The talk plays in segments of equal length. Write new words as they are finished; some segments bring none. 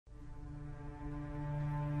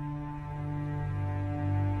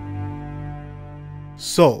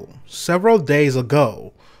So, several days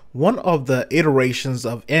ago, one of the iterations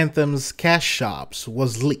of Anthem's cash shops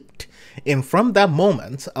was leaked, and from that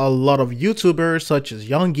moment, a lot of YouTubers such as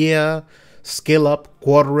Youngya, SkillUp,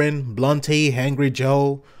 Quarterin, Blunty, Hangry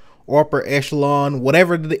Joe, Upper Echelon,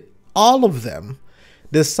 all of them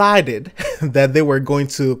decided that they were going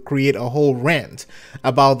to create a whole rant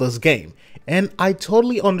about this game. And I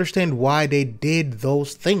totally understand why they did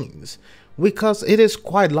those things, because it is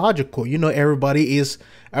quite logical. You know, everybody is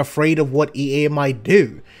afraid of what EA might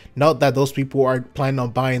do. Not that those people are planning on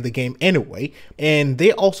buying the game anyway. And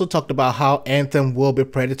they also talked about how Anthem will be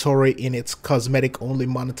predatory in its cosmetic only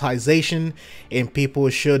monetization, and people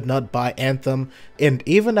should not buy Anthem. And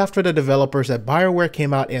even after the developers at BioWare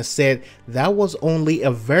came out and said that was only a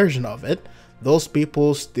version of it, those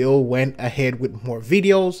people still went ahead with more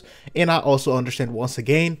videos. And I also understand, once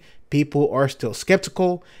again, people are still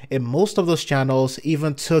skeptical, and most of those channels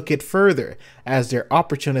even took it further as their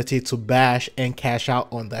opportunity to bash and cash out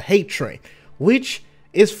on the hate train, which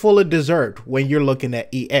is fully deserved when you're looking at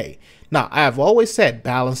EA. Now, I have always said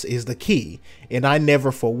balance is the key, and I never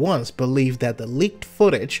for once believed that the leaked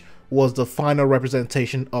footage was the final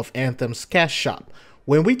representation of Anthem's cash shop.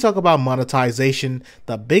 When we talk about monetization,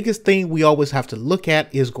 the biggest thing we always have to look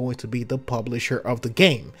at is going to be the publisher of the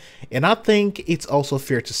game. And I think it's also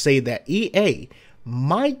fair to say that EA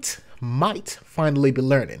might finally be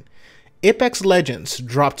learning. Apex Legends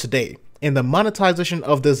dropped today, and the monetization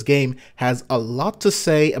of this game has a lot to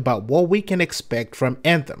say about what we can expect from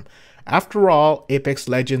Anthem. After all, Apex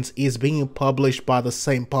Legends is being published by the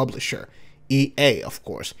same publisher, EA of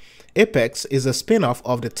course. Apex is a spin-off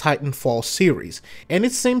of the Titanfall series, and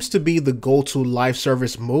it seems to be the go-to live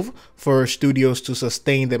service move for studios to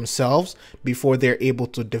sustain themselves before they're able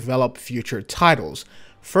to develop future titles.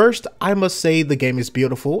 First, I must say the game is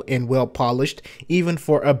beautiful and well polished, even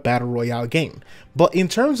for a battle royale game. But in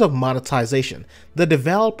terms of monetization, the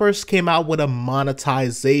developers came out with a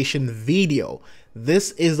monetization video.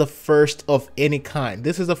 This is the first of any kind.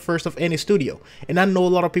 This is the first of any studio. And I know a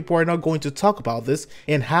lot of people are not going to talk about this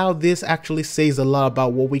and how this actually says a lot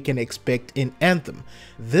about what we can expect in Anthem.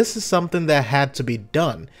 This is something that had to be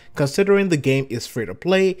done, considering the game is free to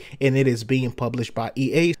play and it is being published by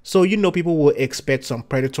EA. So you know people will expect some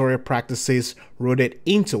predatory practices rooted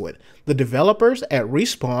into it. The developers at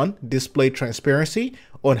Respawn displayed transparency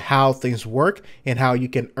on how things work and how you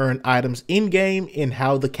can earn items in-game and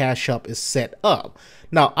how the cash shop is set up.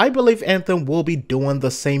 Now, I believe Anthem will be doing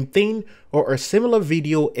the same thing or a similar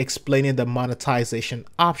video explaining the monetization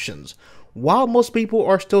options. While most people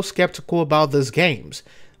are still skeptical about these games,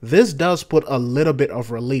 this does put a little bit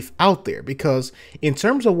of relief out there, because in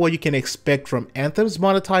terms of what you can expect from Anthem's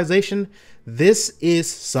monetization, this is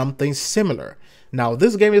something similar. Now,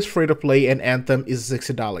 this game is free to play and Anthem is a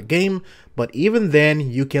 $60 game, but even then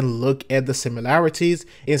you can look at the similarities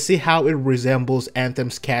and see how it resembles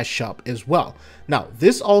Anthem's cash shop as well. Now,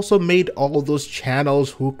 this also made all of those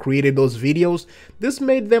channels who created those videos, this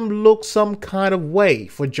made them look some kind of way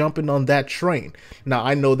for jumping on that train. Now,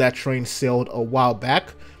 I know that train sailed a while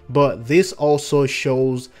back, but this also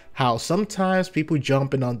shows how sometimes people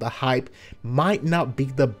jumping on the hype might not be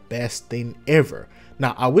the best thing ever.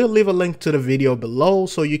 Now, I will leave a link to the video below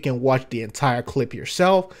so you can watch the entire clip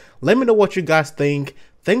yourself. Let me know what you guys think.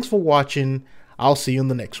 Thanks for watching. I'll see you in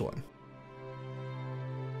the next one.